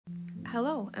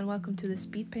Hello and welcome to the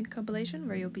Speedpaint compilation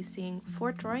where you'll be seeing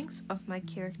 4 drawings of my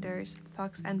characters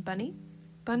Fox and Bunny.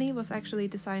 Bunny was actually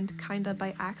designed kinda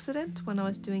by accident when I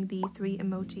was doing the 3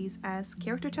 emojis as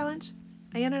character challenge.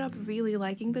 I ended up really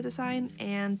liking the design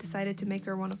and decided to make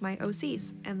her one of my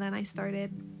OCs, and then I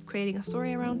started creating a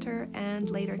story around her and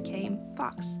later came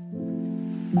Fox.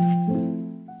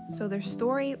 So their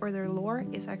story or their lore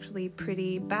is actually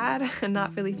pretty bad and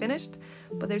not really finished,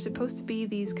 but they're supposed to be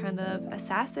these kind of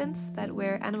assassins that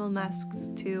wear animal masks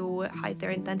to hide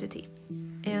their identity.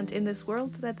 And in this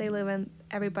world that they live in,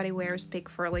 everybody wears big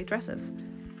furry dresses.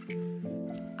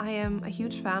 I am a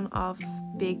huge fan of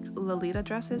big Lolita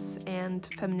dresses and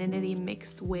femininity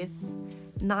mixed with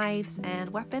knives and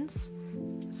weapons.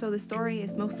 So the story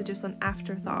is mostly just an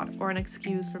afterthought or an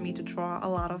excuse for me to draw a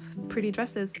lot of pretty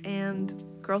dresses and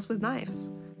girls with knives.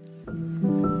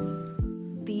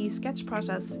 The sketch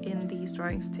process in these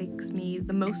drawings takes me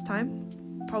the most time,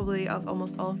 probably of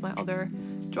almost all of my other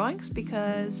drawings,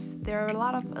 because there are a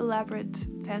lot of elaborate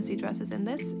fancy dresses in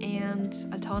this and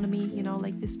autonomy, you know,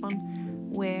 like this one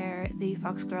where the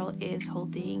fox girl is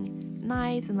holding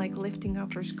knives and like lifting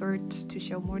up her skirt to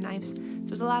show more knives. So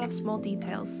there's a lot of small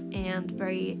details and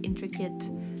very intricate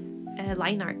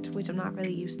line art, which I'm not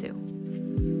really used to.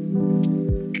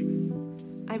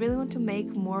 I really want to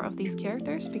make more of these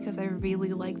characters because I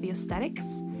really like the aesthetics.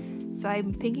 So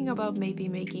I'm thinking about maybe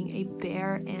making a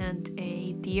bear and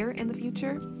a deer in the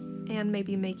future, and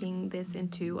maybe making this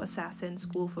into Assassin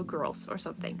School for Girls or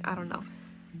something, I don't know.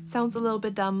 Sounds a little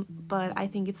bit dumb, but I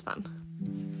think it's fun.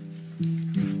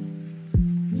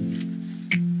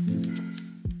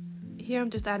 Here I'm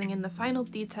just adding in the final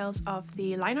details of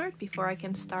the line art before I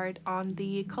can start on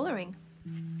the coloring.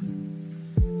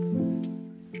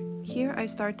 Here I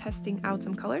start testing out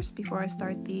some colors before I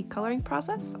start the coloring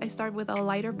process. I start with a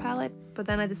lighter palette, but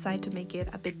then I decide to make it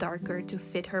a bit darker to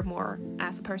fit her more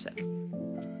as a person.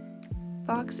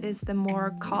 Fox is the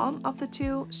more calm of the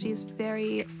two. She's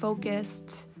very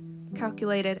focused,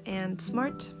 calculated, and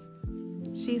smart.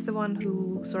 She's the one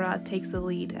who sort of takes the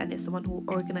lead and is the one who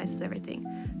organizes everything.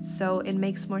 So it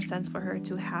makes more sense for her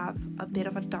to have a bit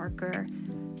of a darker,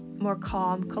 more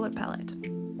calm color palette.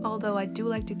 Although I do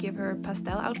like to give her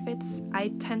pastel outfits, I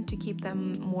tend to keep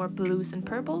them more blues and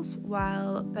purples,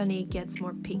 while Bunny gets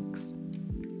more pinks.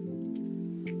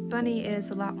 Bunny is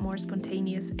a lot more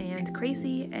spontaneous and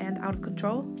crazy and out of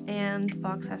control, and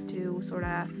Fox has to sort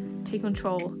of take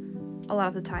control a lot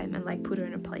of the time and like put her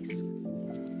in her place.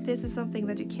 This is something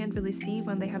that you can't really see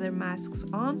when they have their masks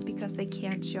on because they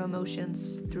can't show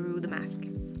emotions through the mask.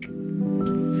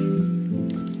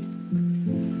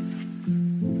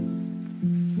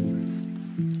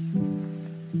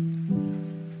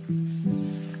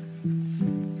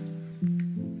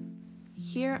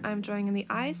 Here I'm drawing in the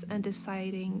eyes and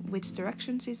deciding which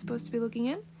direction she's supposed to be looking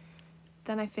in.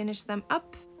 Then I finish them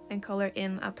up and color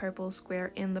in a purple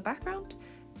square in the background,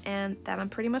 and then I'm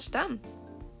pretty much done.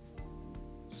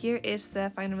 Here is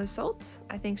the final result.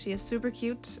 I think she is super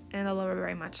cute and I love her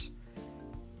very much.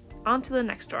 On to the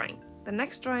next drawing. The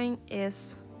next drawing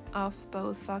is of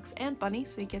both Fox and Bunny,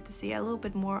 so you get to see a little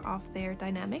bit more of their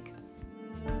dynamic.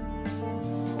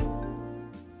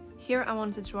 Here I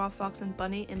wanted to draw Fox and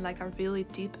Bunny in like a really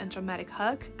deep and dramatic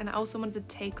hug, and I also wanted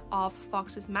to take off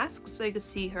Fox's mask so you could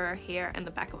see her hair and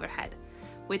the back of her head,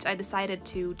 which I decided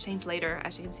to change later.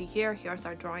 As you can see here I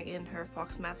start drawing in her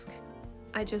fox mask.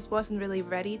 I just wasn't really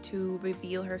ready to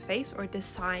reveal her face or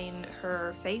design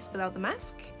her face without the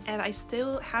mask, and I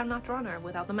still have not drawn her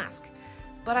without the mask.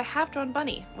 But I have drawn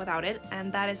Bunny without it,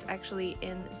 and that is actually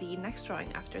in the next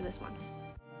drawing after this one.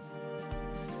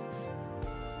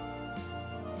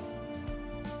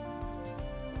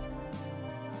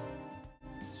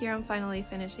 Here I'm finally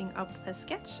finishing up the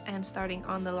sketch and starting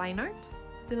on the line art.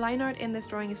 The line art in this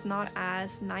drawing is not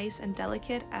as nice and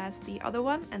delicate as the other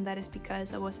one, and that is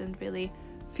because I wasn't really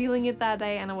feeling it that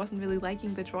day and I wasn't really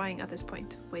liking the drawing at this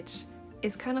point, which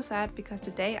is kind of sad because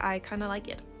today I kind of like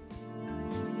it.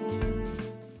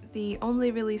 The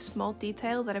only really small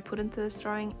detail that I put into this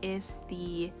drawing is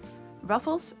the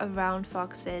ruffles around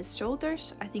Fox's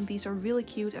shoulders. I think these are really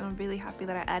cute and I'm really happy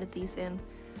that I added these in.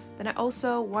 Then I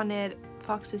also wanted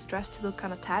Fox's dress to look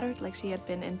kind of tattered, like she had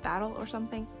been in battle or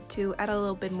something, to add a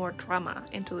little bit more drama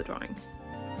into the drawing.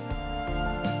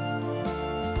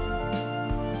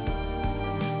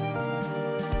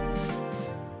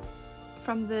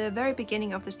 From the very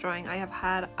beginning of this drawing I have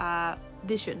had a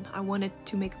vision. I wanted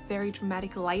to make very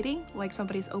dramatic lighting, like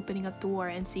somebody's opening a door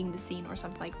and seeing the scene or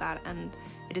something like that, and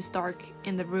it is dark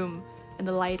in the room and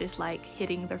the light is like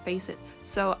hitting their faces.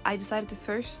 So I decided to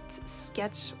first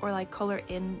sketch or like color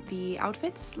in the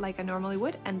outfits like I normally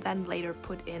would, and then later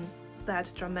put in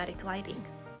that dramatic lighting.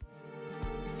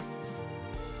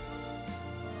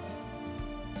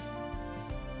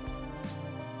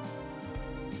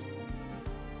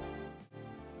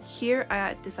 Here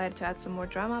I decided to add some more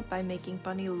drama by making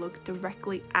Bunny look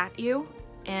directly at you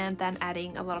and then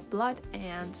adding a lot of blood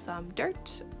and some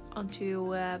dirt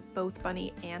onto both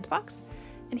Bunny and Fox.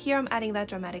 And here I'm adding that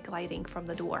dramatic lighting from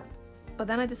the door. But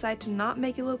then I decided to not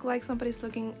make it look like somebody's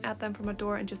looking at them from a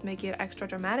door and just make it extra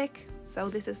dramatic. So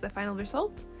this is the final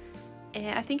result.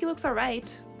 And I think it looks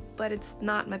alright, but it's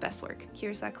not my best work.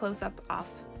 Here's a close-up of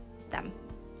them.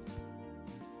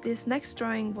 This next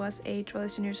drawing was a Draw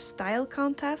Listener style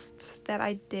contest that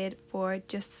I did for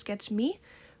Just Sketch Me,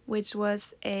 which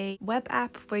was a web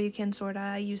app where you can sort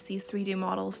of use these 3D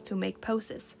models to make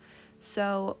poses.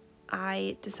 So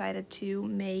I decided to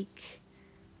make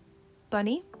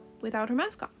Bunny without her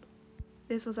mask on.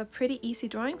 This was a pretty easy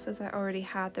drawing since I already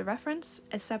had the reference,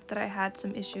 except that I had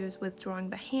some issues with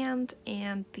drawing the hand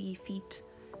and the feet,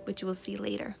 which you will see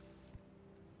later.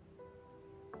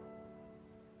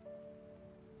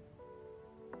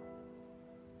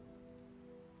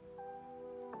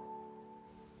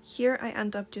 Here I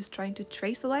end up just trying to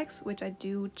trace the legs, which I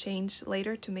do change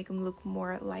later to make them look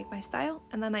more like my style,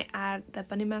 and then I add the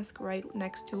bunny mask right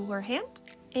next to her hand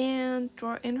and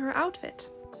draw in her outfit.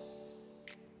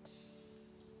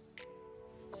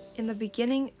 In the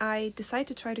beginning I decided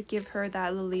to try to give her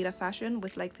that Lolita fashion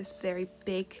with like this very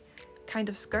big kind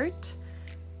of skirt,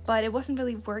 but it wasn't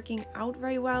really working out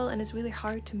very well, and it's really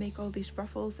hard to make all these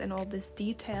ruffles and all this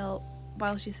detail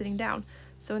while she's sitting down.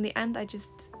 So in the end I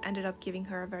just ended up giving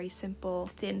her a very simple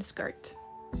thin skirt.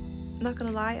 Not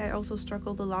gonna lie, I also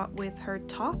struggled a lot with her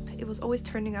top. It was always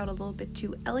turning out a little bit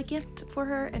too elegant for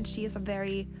her, and she is a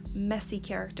very messy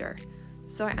character.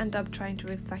 So I end up trying to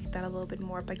reflect that a little bit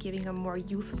more by giving a more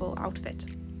youthful outfit.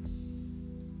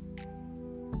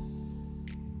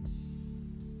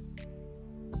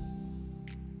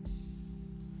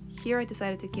 Here I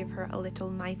decided to give her a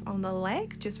little knife on the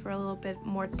leg, just for a little bit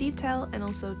more detail and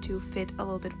also to fit a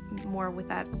little bit more with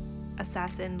that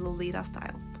assassin Lolita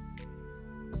style.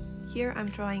 Here I'm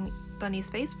drawing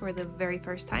Bunny's face for the very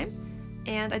first time,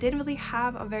 and I didn't really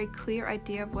have a very clear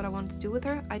idea of what I wanted to do with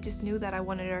her. I just knew that I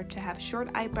wanted her to have short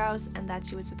eyebrows and that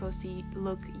she was supposed to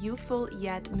look youthful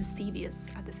yet mischievous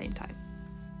at the same time.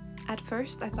 At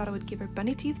first I thought I would give her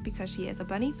bunny teeth because she is a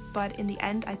bunny, but in the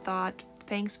end I thought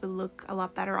fangs would look a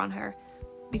lot better on her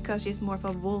because she's more of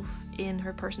a wolf in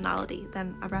her personality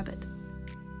than a rabbit.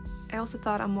 I also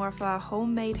thought a more of a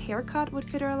homemade haircut would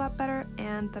fit her a lot better,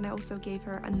 and then I also gave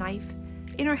her a knife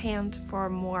in her hand for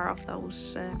more of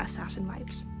those assassin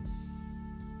vibes.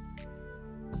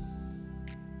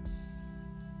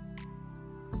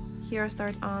 Here I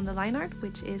start on the line art,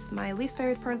 which is my least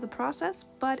favorite part of the process,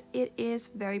 but it is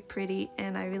very pretty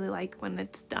and I really like when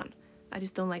it's done. I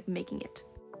just don't like making it.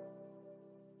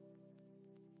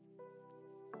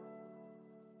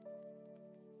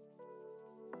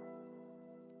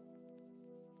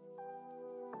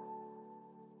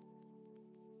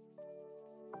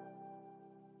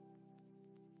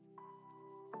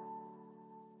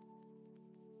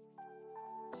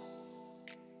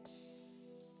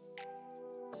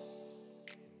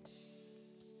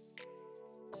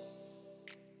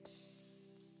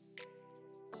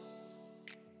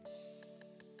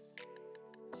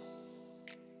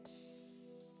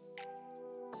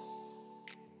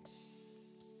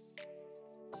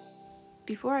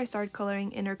 Before I start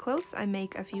coloring in her clothes, I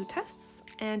make a few tests,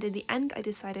 and in the end I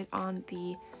decided on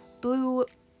the blue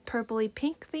purpley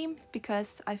pink theme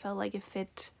because I felt like it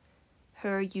fit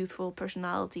her youthful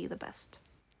personality the best.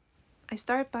 I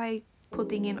start by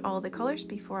putting in all the colors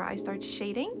before I start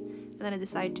shading, and then I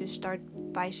decide to start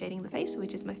by shading the face,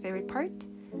 which is my favorite part.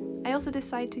 I also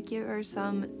decide to give her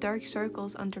some dark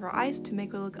circles under her eyes to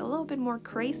make her look a little bit more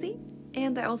crazy,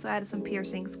 and I also added some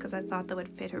piercings because I thought that would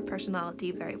fit her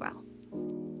personality very well.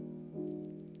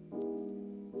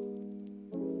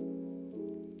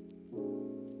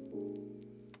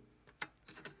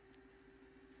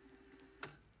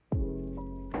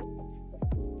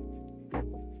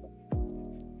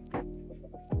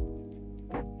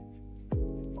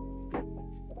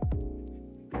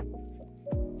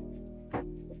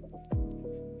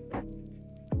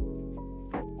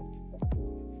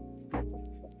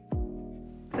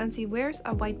 Since she wears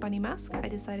a white bunny mask, I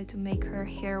decided to make her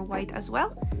hair white as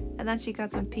well, and then she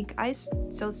got some pink eyes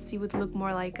so she would look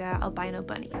more like an albino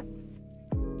bunny.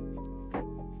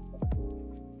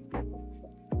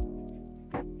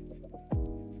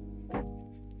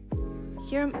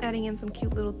 Here I'm adding in some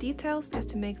cute little details just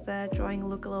to make the drawing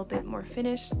look a little bit more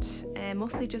finished, and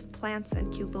mostly just plants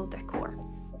and cute little decor.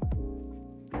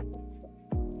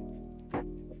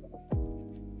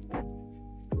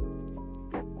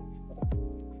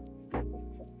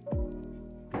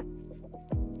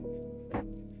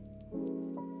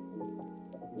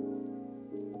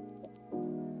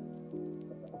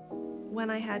 When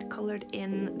I had colored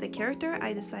in the character,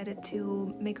 I decided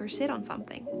to make her sit on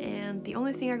something, and the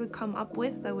only thing I could come up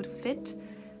with that would fit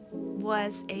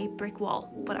was a brick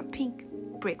wall, but a pink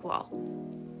brick wall.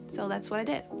 So that's what I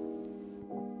did.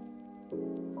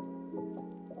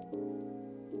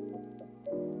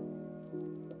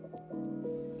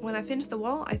 When I finished the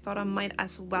wall, I thought I might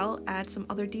as well add some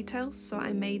other details, so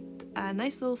I made a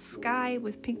nice little sky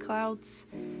with pink clouds,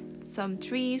 some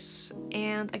trees,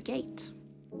 and a gate.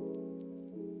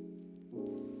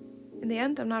 In the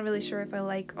end, I'm not really sure if I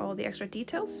like all the extra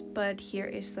details, but here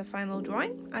is the final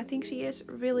drawing. I think she is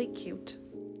really cute.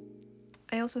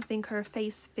 I also think her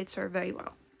face fits her very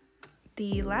well.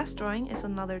 The last drawing is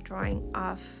another drawing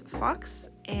of Fox,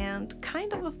 and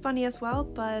kind of bunny as well,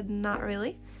 but not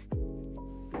really.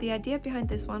 The idea behind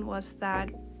this one was that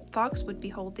Fox would be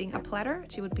holding a platter.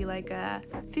 She would be like a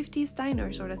 50s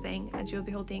diner sort of thing, and she would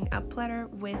be holding a platter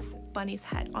with Bunny's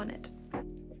head on it.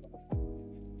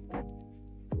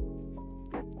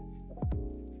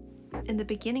 In the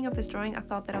beginning of this drawing, I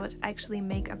thought that I would actually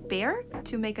make a bear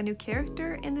to make a new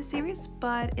character in the series,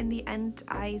 but in the end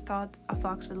I thought a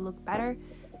fox would look better,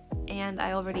 and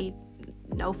I already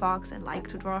know Fox and like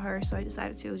to draw her, so I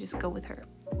decided to just go with her.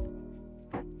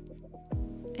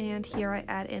 And here I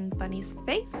add in Bunny's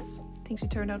face. I think she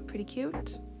turned out pretty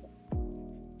cute.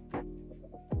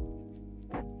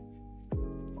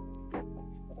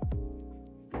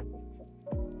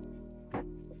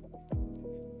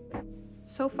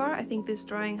 So far, I think this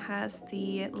drawing has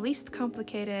the least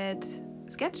complicated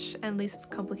sketch and least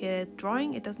complicated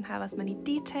drawing. It doesn't have as many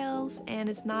details, and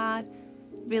it's not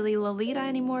really Lolita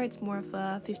anymore. It's more of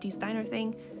a 50s diner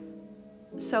thing.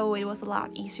 So it was a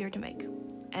lot easier to make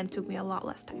and took me a lot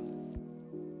less time.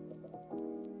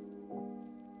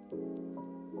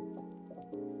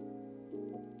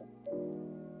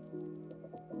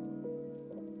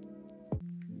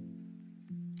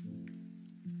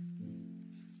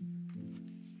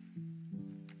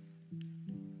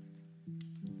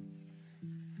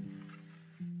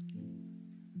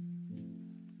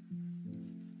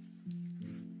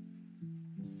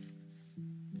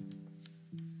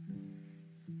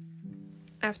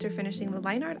 After finishing the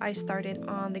line art, I started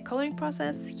on the coloring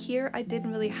process. Here I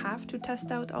didn't really have to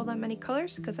test out all that many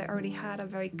colors because I already had a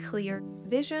very clear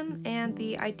vision, and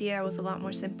the idea was a lot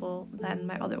more simple than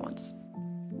my other ones.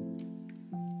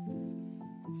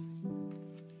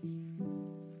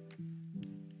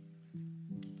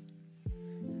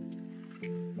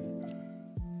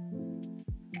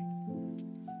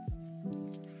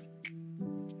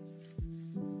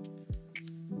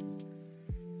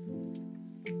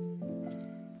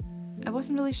 I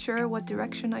wasn't really sure what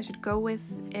direction I should go with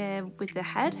the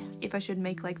head, if I should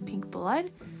make like pink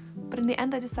blood, but in the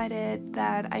end I decided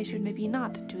that I should maybe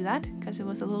not do that because it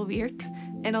was a little weird,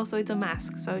 and also it's a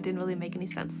mask, so it didn't really make any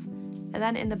sense. And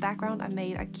then in the background I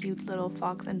made a cute little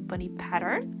fox and bunny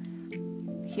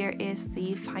pattern. Here is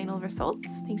the final result.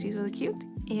 I think she's really cute.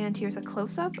 And here's a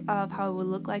close-up of how it would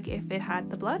look like if it had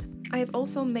the blood. I have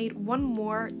also made one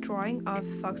more drawing of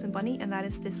Fox and Bunny, and that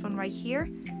is this one right here.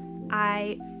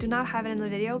 I do not have it in the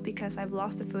video because I've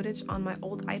lost the footage on my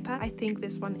old iPad. I think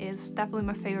this one is definitely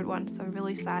my favorite one, so I'm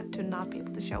really sad to not be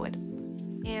able to show it.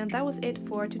 And that was it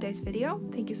for today's video.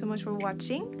 Thank you so much for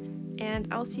watching, and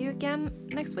I'll see you again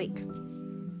next week.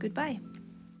 Goodbye.